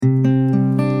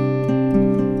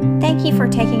Thank you for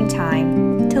taking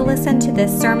time to listen to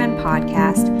this sermon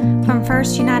podcast from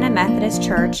First United Methodist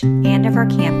Church, Andover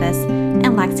campus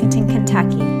in Lexington,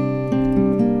 Kentucky.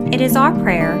 It is our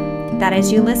prayer that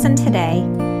as you listen today,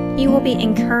 you will be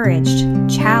encouraged,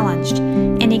 challenged,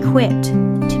 and equipped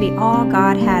to be all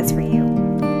God has for you.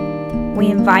 We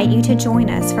invite you to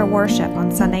join us for worship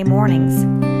on Sunday mornings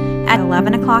at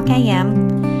 11 o'clock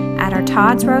a.m. at our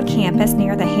Todd's Road campus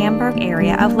near the Hamburg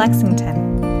area of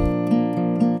Lexington.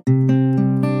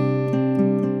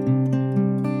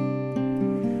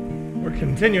 We're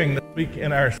continuing this week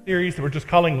in our series that we're just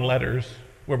calling Letters,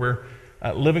 where we're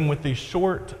living with these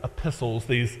short epistles,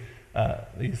 these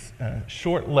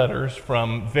short letters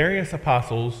from various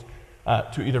apostles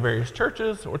to either various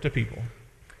churches or to people.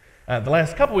 The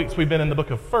last couple weeks we've been in the book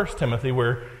of 1 Timothy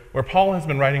where Paul has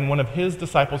been writing one of his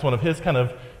disciples, one of his kind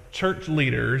of church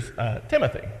leaders,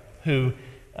 Timothy, who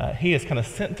he has kind of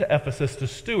sent to Ephesus to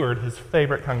steward his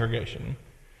favorite congregation.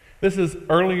 This is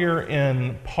earlier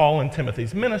in Paul and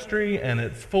Timothy's ministry, and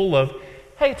it's full of,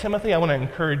 hey, Timothy, I want to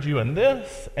encourage you in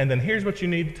this, and then here's what you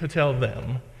need to tell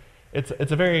them. It's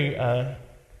a very,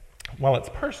 while it's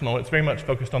personal, it's very much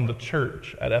focused on the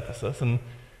church at Ephesus and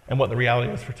what the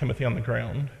reality is for Timothy on the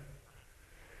ground.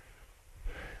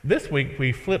 This week,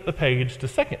 we flip the page to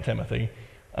 2 Timothy,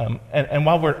 and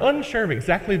while we're unsure of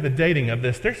exactly the dating of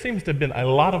this, there seems to have been a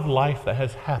lot of life that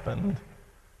has happened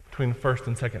between 1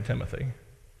 and 2 Timothy,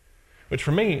 which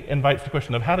for me invites the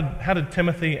question of how did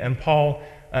Timothy and Paul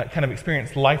kind of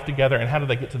experience life together, and how did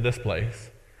they get to this place?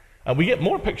 We get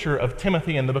more picture of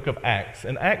Timothy in the book of Acts.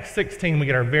 In Acts 16, we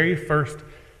get our very first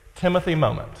Timothy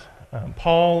moment.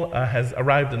 Paul has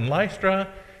arrived in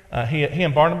Lystra. He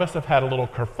and Barnabas have had a little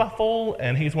kerfuffle,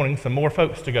 and he's wanting some more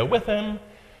folks to go with him.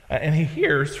 And he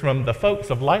hears from the folks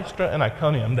of Lystra and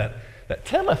Iconium that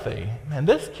Timothy, man,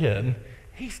 this kid,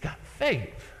 he's got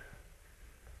faith.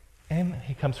 And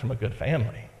he comes from a good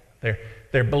family.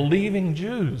 They're believing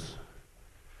Jews.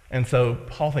 And so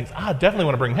Paul thinks, I definitely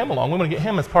want to bring him along. We want to get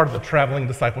him as part of the traveling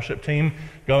discipleship team,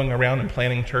 going around and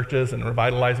planting churches and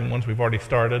revitalizing ones we've already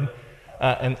started.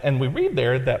 And we read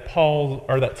there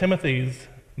that Timothy's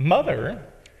mother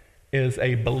is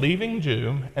a believing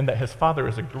Jew and that his father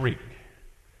is a Greek.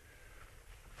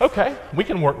 Okay, we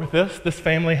can work with this. This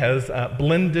family has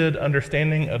blended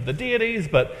understanding of the deities,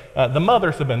 but the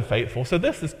mothers have been faithful, so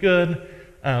this is good.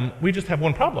 We just have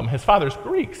one problem. His father's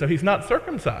Greek, so he's not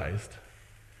circumcised.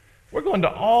 We're going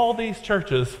to all these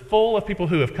churches full of people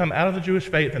who have come out of the Jewish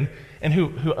faith and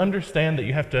who understand that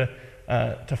you have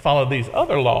to follow these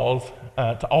other laws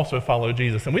to also follow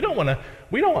Jesus. And we don't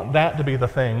want that to be the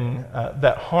thing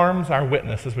that harms our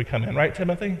witness as we come in, right,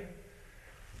 Timothy?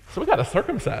 So we got to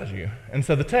circumcise you. And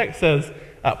so the text says,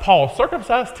 Paul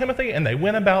circumcised Timothy, and they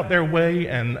went about their way,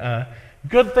 and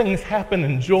good things happened,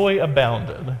 and joy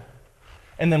abounded.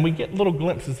 And then we get little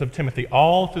glimpses of Timothy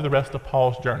all through the rest of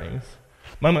Paul's journeys.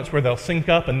 Moments where they'll sync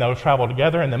up and they'll travel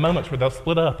together, and then moments where they'll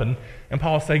split up, and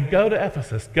Paul will say, go to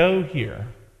Ephesus, go here.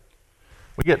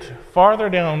 We get farther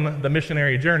down the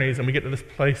missionary journeys, and we get to this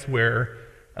place where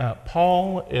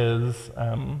Paul is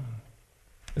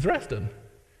arrested.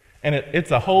 And it's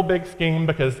a whole big scheme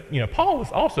because, Paul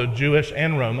was also Jewish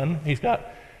and Roman. He's got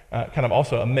kind of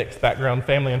also a mixed background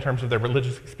family in terms of their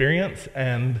religious experience.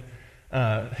 And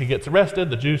he gets arrested.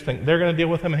 The Jews think they're going to deal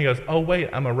with him. And he goes, oh, wait,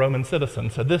 I'm a Roman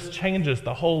citizen. So this changes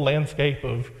the whole landscape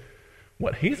of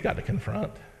what he's got to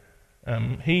confront.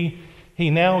 He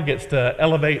now gets to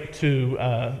elevate to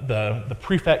the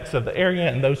prefects of the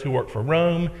area and those who work for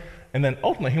Rome. And then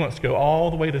ultimately he wants to go all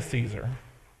the way to Caesar.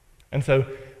 And so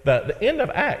the end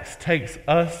of Acts takes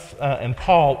us and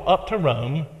Paul up to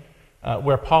Rome,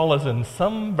 where Paul is in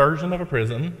some version of a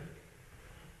prison.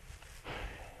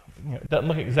 It doesn't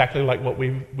look exactly like what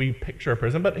we picture a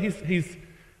prison, but he's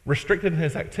restricted in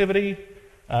his activity.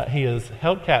 He is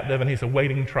held captive, and he's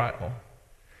awaiting trial.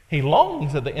 He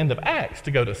longs at the end of Acts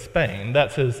to go to Spain.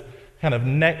 That's his kind of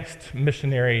next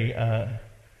missionary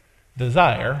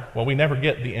desire. Well, we never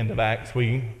get the end of Acts.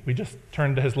 We just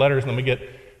turn to his letters, and then we get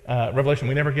Revelation.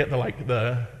 We never get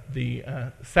the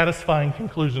satisfying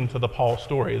conclusion to the Paul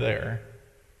story there.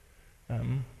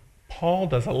 Paul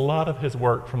does a lot of his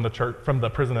work from the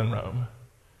prison in Rome.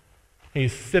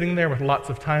 He's sitting there with lots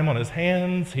of time on his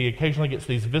hands. He occasionally gets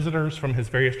these visitors from his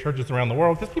various churches around the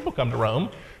world, because people come to Rome.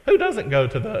 Who doesn't go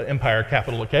to the empire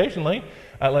capital occasionally?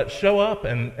 Let's show up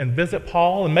and visit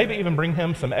Paul, and maybe even bring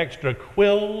him some extra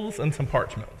quills and some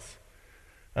parchments.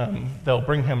 They'll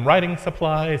bring him writing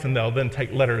supplies, and they'll then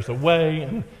take letters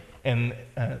away, and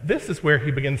this is where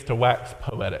he begins to wax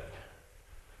poetic.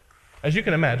 As you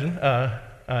can imagine,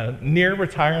 a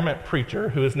near-retirement preacher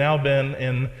who has now been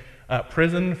in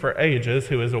prison for ages,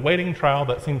 who is awaiting trial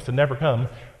that seems to never come,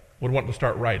 would want to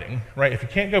start writing, right? If you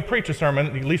can't go preach a sermon,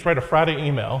 you at least write a Friday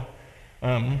email.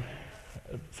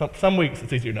 Some weeks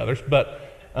it's easier than others, but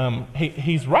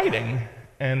he's writing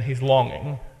and he's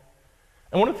longing.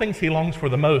 And one of the things he longs for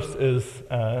the most is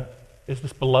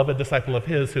this beloved disciple of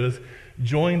his who is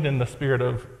joined in the spirit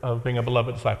of being a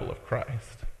beloved disciple of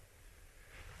Christ.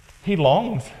 He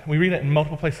longs, we read it in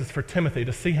multiple places, for Timothy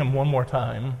to see him one more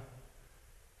time.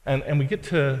 And we get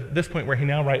to this point where he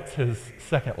now writes his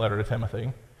second letter to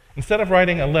Timothy. Instead of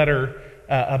writing a letter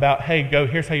about, hey, go,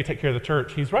 here's how you take care of the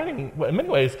church, he's writing what in many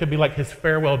ways could be like his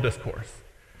farewell discourse.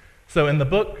 So in the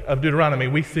book of Deuteronomy,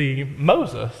 we see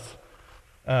Moses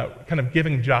kind of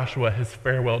giving Joshua his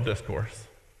farewell discourse.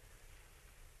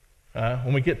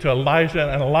 When we get to Elijah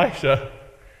and Elisha,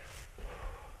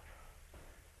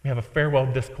 we have a farewell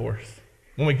discourse.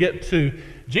 When we get to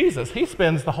Jesus, he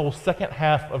spends the whole second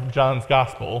half of John's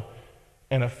gospel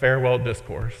in a farewell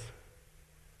discourse.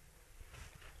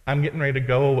 I'm getting ready to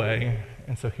go away,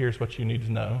 and so here's what you need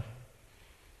to know.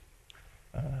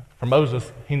 For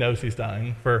Moses, he knows he's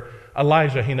dying. For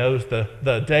Elijah, he knows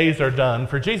the days are done.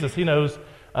 For Jesus, he knows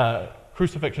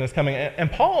crucifixion is coming.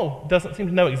 And Paul doesn't seem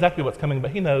to know exactly what's coming,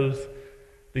 but he knows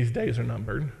these days are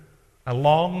numbered. I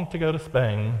long to go to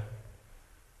Spain.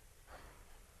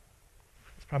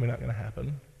 It's probably not going to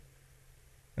happen.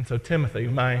 And so Timothy,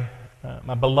 my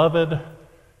beloved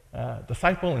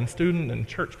disciple and student and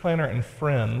church planner and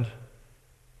friend,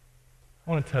 I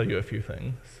want to tell you a few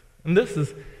things. And this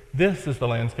is the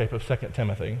landscape of 2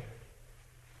 Timothy.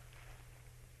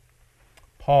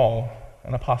 Paul,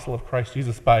 an apostle of Christ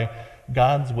Jesus, by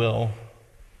God's will,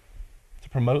 to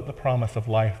promote the promise of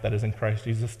life that is in Christ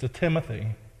Jesus, to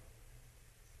Timothy,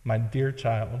 my dear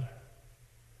child,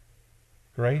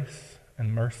 grace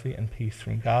and mercy and peace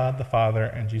from God the Father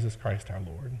and Jesus Christ our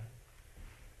Lord.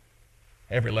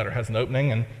 Every letter has an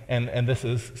opening, and this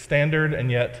is standard, and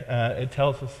yet it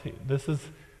tells us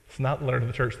it's not the letter to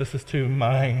the church. This is to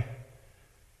my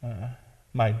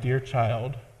dear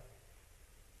child.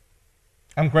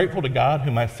 I'm grateful to God,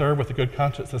 whom I serve with a good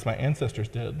conscience as my ancestors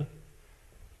did.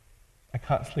 I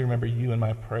constantly remember you in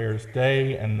my prayers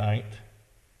day and night.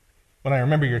 When I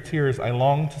remember your tears, I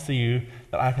long to see you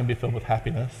that I can be filled with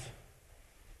happiness.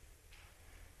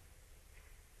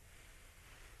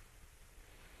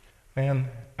 Man,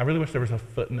 I really wish there was a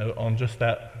footnote on just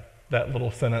that little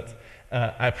sentence.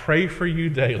 I pray for you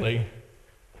daily.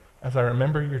 As I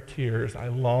remember your tears, I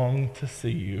long to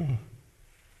see you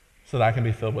so that I can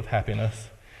be filled with happiness.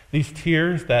 These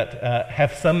tears that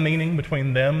have some meaning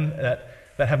between them, that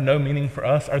have no meaning for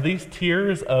us, are these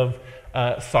tears of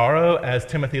sorrow as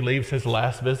Timothy leaves his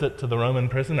last visit to the Roman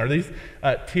prison? Are these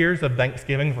tears of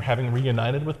thanksgiving for having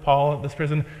reunited with Paul at this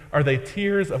prison? Are they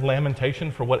tears of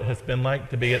lamentation for what it has been like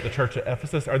to be at the church at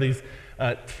Ephesus? Are these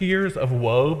tears of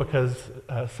woe because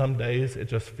some days it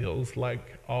just feels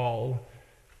like all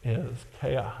is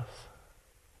chaos?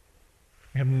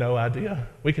 We have no idea.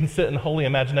 We can sit in holy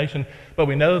imagination, but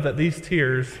we know that these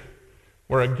tears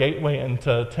were a gateway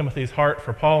into Timothy's heart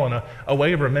for Paul and a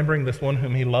way of remembering this one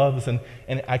whom he loves. And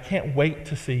I can't wait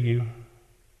to see you.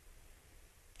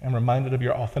 I'm reminded of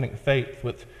your authentic faith,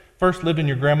 which first lived in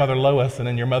your grandmother Lois and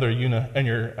in your mother Eunice, and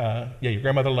your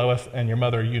grandmother Lois and your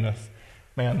mother Eunice.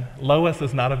 Man, Lois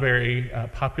is not a very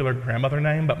popular grandmother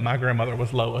name, but my grandmother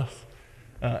was Lois.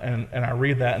 And I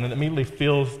read that, and it immediately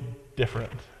feels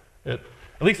different. It,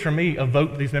 at least for me,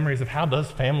 evoked these memories of how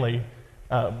does family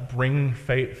bring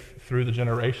faith through the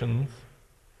generations.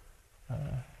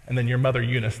 And then your mother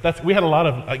Eunice. We had a lot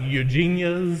of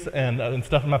Eugenias and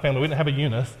stuff in my family. We didn't have a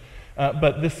Eunice.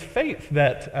 But this faith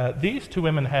that these two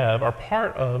women have are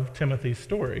part of Timothy's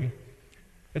story.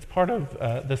 It's part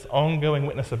of this ongoing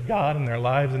witness of God in their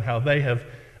lives and how they have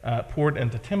poured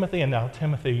into Timothy, and now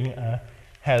Timothy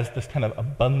has this kind of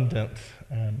abundant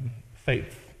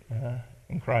faith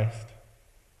in Christ.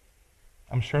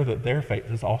 I'm sure that their faith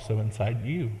is also inside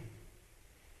you.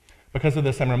 Because of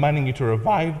this, I'm reminding you to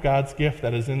revive God's gift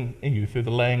that is in you through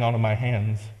the laying on of my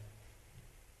hands.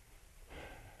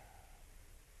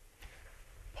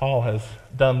 Paul has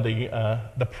done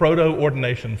the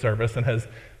proto-ordination service and has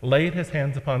laid his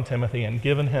hands upon Timothy and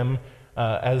given him,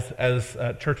 as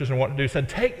churches are wont to do, said,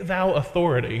 "Take thou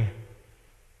authority,"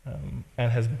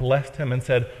 and has blessed him and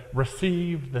said,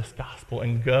 "Receive this gospel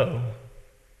and go."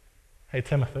 Hey,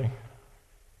 Timothy,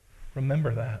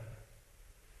 remember that.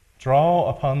 Draw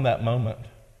upon that moment.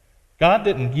 God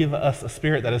didn't give us a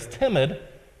spirit that is timid,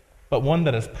 but one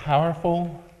that is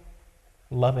powerful,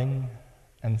 loving,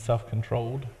 and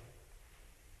self-controlled.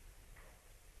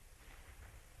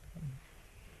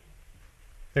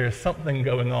 There is something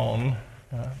going on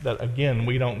that again,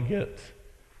 we don't get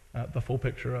the full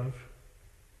picture of.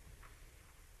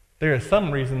 There is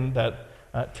some reason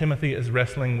that Timothy is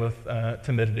wrestling with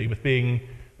timidity, with being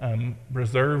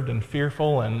reserved and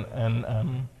fearful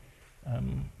and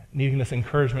needing this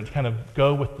encouragement to kind of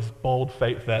go with this bold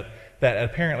faith that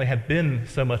apparently had been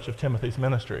so much of Timothy's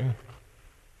ministry.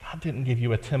 God didn't give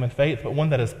you a timid faith, but one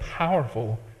that is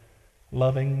powerful,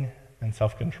 loving, and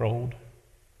self-controlled.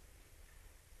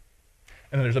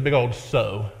 And then there's a big old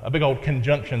a big old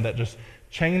conjunction that just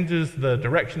changes the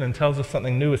direction and tells us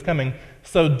something new is coming.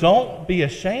 So don't be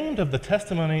ashamed of the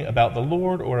testimony about the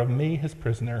Lord or of me, his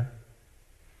prisoner.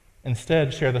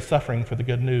 Instead, share the suffering for the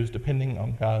good news, depending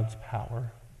on God's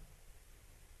power.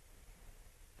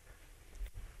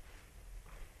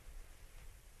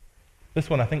 This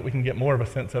one, I think we can get more of a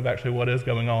sense of actually what is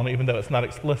going on, even though it's not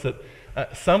explicit.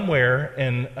 Somewhere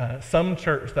in some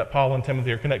church that Paul and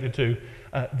Timothy are connected to,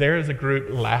 there is a group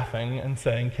laughing and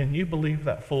saying, "Can you believe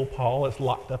that fool Paul is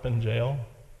locked up in jail?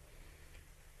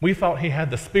 We thought he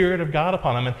had the Spirit of God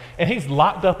upon him, and he's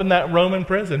locked up in that Roman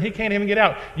prison. He can't even get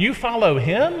out. You follow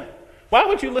him? Why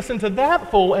would you listen to that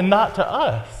fool and not to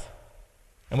us?"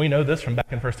 And we know this from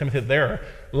back in 1 Timothy, that there are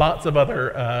lots of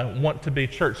other want-to-be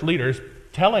church leaders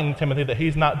telling Timothy that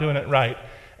he's not doing it right.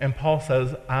 And Paul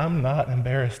says, "I'm not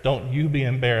embarrassed. Don't you be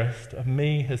embarrassed of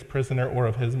me, his prisoner, or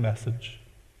of his message."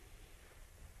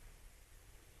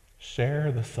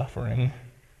 Share the suffering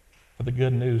for the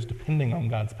good news, depending on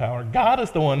God's power. God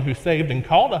is the one who saved and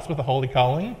called us with a holy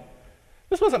calling.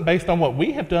 This wasn't based on what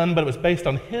we have done, but it was based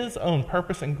on his own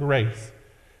purpose and grace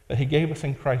that he gave us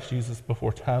in Christ Jesus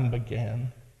before time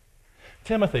began.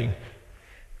 Timothy,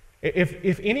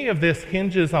 if any of this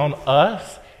hinges on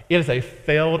us, it is a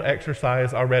failed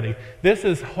exercise already. This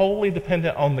is wholly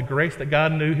dependent on the grace that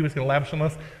God knew he was going to lavish on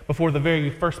us before the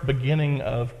very first beginning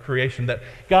of creation, that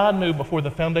God knew before the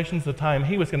foundations of time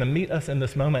he was going to meet us in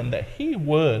this moment and that he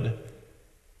would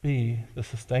be the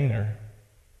sustainer.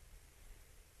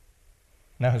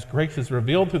 Now his grace is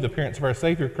revealed through the appearance of our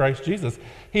Savior, Christ Jesus.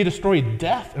 He destroyed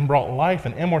death and brought life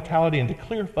and immortality into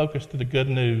clear focus to the good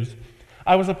news.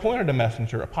 I was appointed a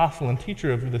messenger, apostle, and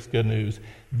teacher of this good news.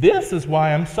 This is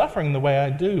why I'm suffering the way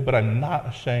I do, but I'm not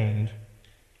ashamed.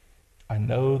 I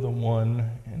know the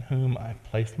one in whom I've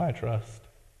placed my trust.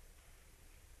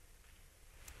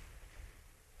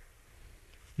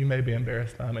 You may be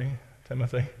embarrassed by me,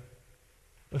 Timothy.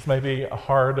 This may be a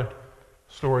hard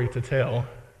story to tell,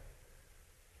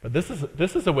 but this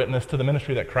is a witness to the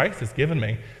ministry that Christ has given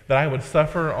me, that I would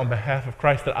suffer on behalf of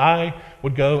Christ, that I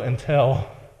would go and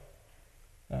tell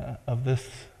of this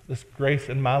grace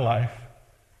in my life,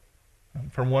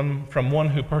 from one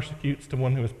who persecutes to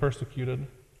one who is persecuted.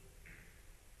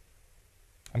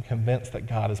 I'm convinced that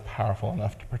God is powerful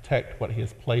enough to protect what he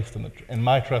has placed in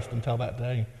my trust until that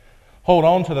day. Hold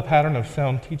on to the pattern of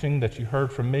sound teaching that you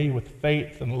heard from me with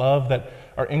faith and love that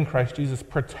are in Christ Jesus.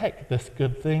 Protect this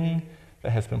good thing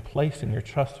that has been placed in your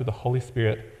trust through the Holy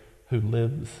Spirit who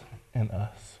lives in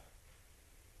us.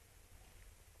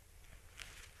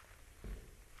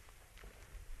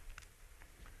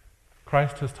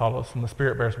 Christ has taught us, and the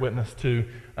Spirit bears witness to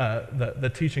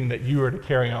the teaching that you are to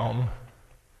carry on.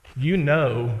 You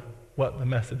know what the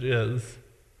message is.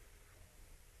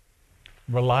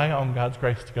 Rely on God's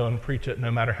grace to go and preach it, no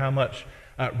matter how much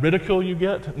ridicule you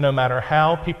get, no matter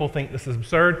how people think this is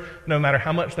absurd, no matter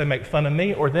how much they make fun of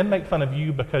me or then make fun of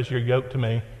you because you're yoked to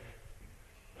me.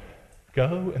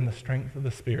 Go in the strength of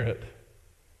the Spirit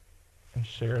and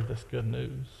share this good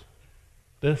news.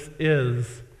 This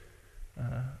is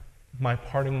my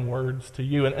parting words to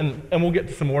you. And we'll get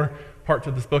to some more parts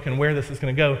of this book and where this is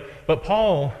going to go. But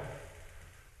Paul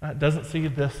doesn't see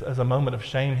this as a moment of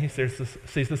shame. He sees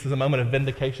this as a moment of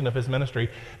vindication of his ministry,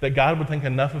 that God would think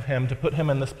enough of him to put him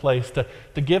in this place,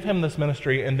 to give him this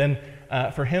ministry, and then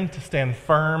for him to stand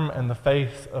firm in the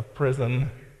face of prison,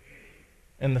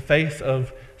 in the face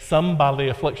of some bodily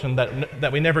affliction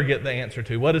that we never get the answer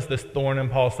to. What is this thorn in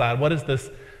Paul's side? What is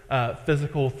this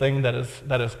physical thing that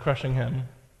is crushing him?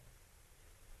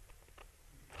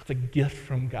 It's a gift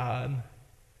from God.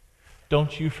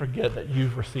 Don't you forget that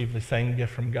you've received the same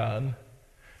gift from God.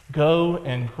 Go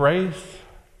in grace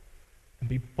and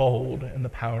be bold in the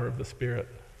power of the Spirit.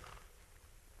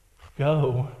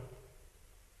 Go.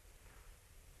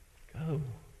 Go.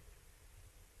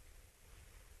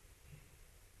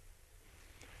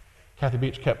 Kathy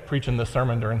Beach kept preaching this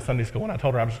sermon during Sunday school, and I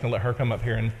told her I was just going to let her come up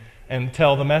here and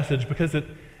tell the message, because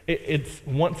it's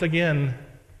once again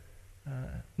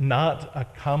not a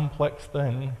complex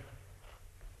thing.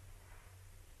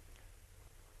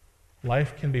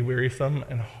 Life can be wearisome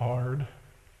and hard.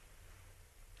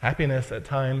 Happiness at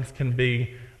times can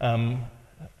be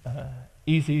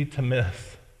easy to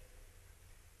miss.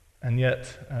 And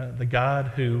yet, the God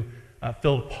who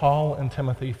filled Paul and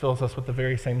Timothy fills us with the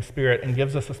very same Spirit and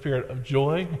gives us a spirit of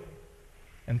joy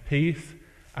and peace.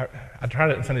 I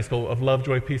tried it in Sunday school, of love,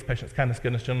 joy, peace, patience, kindness,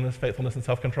 goodness, gentleness, faithfulness, and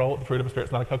self-control. The fruit of the Spirit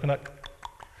is not a coconut.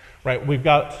 Right, we've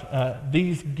got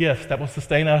these gifts that will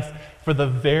sustain us for the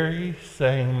very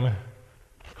same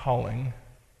calling.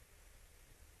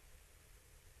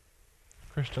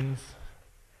 Christians,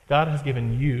 God has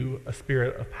given you a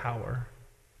spirit of power.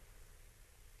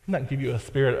 He did not give you a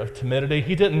spirit of timidity.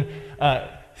 He didn't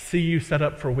see you set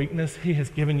up for weakness. He has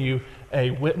given you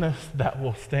a witness that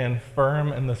will stand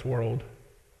firm in this world.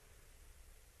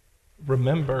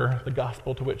 Remember the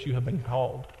gospel to which you have been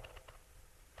called.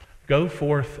 Go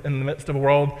forth in the midst of a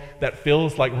world that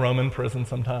feels like Roman prison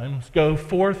sometimes. Go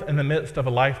forth in the midst of a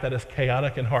life that is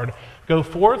chaotic and hard. Go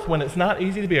forth when it's not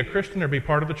easy to be a Christian or be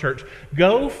part of the church.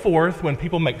 Go forth when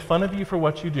people make fun of you for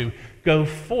what you do. Go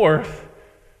forth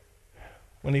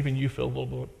when even you feel a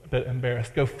little bit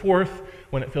embarrassed. Go forth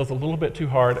when it feels a little bit too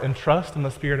hard, and trust in the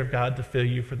Spirit of God to fill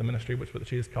you for the ministry which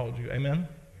He has called you. Amen?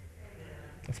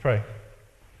 Let's pray.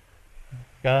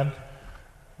 God,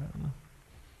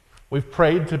 we've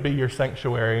prayed to be your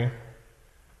sanctuary,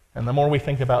 and the more we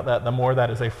think about that, the more that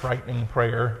is a frightening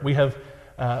prayer. We have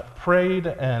prayed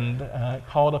and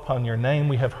called upon your name.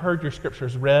 We have heard your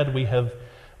scriptures read. We have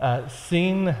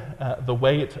seen the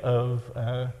weight of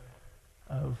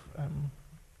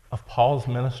Paul's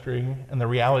ministry and the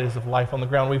realities of life on the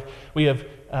ground. We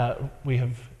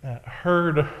have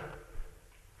heard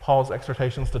Paul's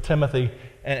exhortations to Timothy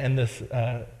and this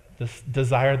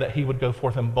desire that he would go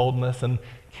forth in boldness and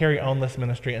carry on this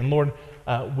ministry. And Lord,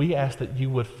 we ask that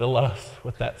you would fill us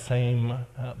with that same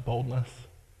boldness,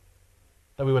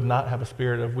 that we would not have a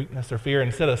spirit of weakness or fear,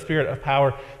 instead a spirit of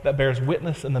power that bears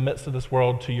witness in the midst of this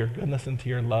world to your goodness and to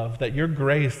your love, that your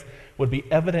grace would be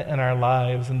evident in our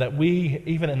lives, and that we,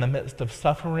 even in the midst of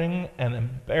suffering and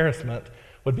embarrassment,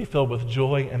 would be filled with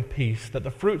joy and peace, that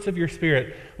the fruits of your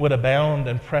Spirit would abound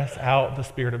and press out the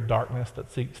spirit of darkness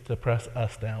that seeks to press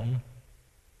us down.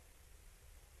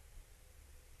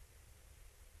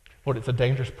 Lord, it's a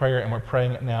dangerous prayer, and we're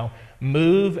praying it now.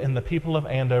 Move in the people of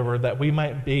Andover that we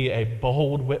might be a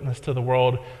bold witness to the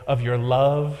world of your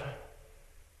love,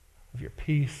 of your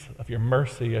peace, of your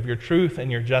mercy, of your truth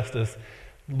and your justice.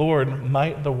 Lord,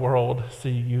 might the world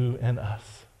see you in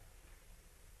us.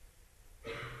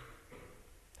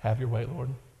 Have your way, Lord.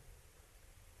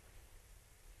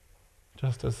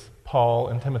 Just as Paul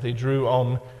and Timothy drew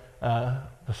on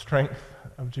the strength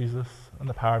of Jesus and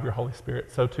the power of your Holy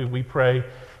Spirit, so too we pray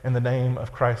in the name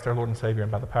of Christ our Lord and Savior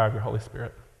and by the power of your Holy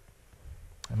Spirit.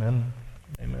 Amen.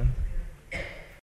 Amen.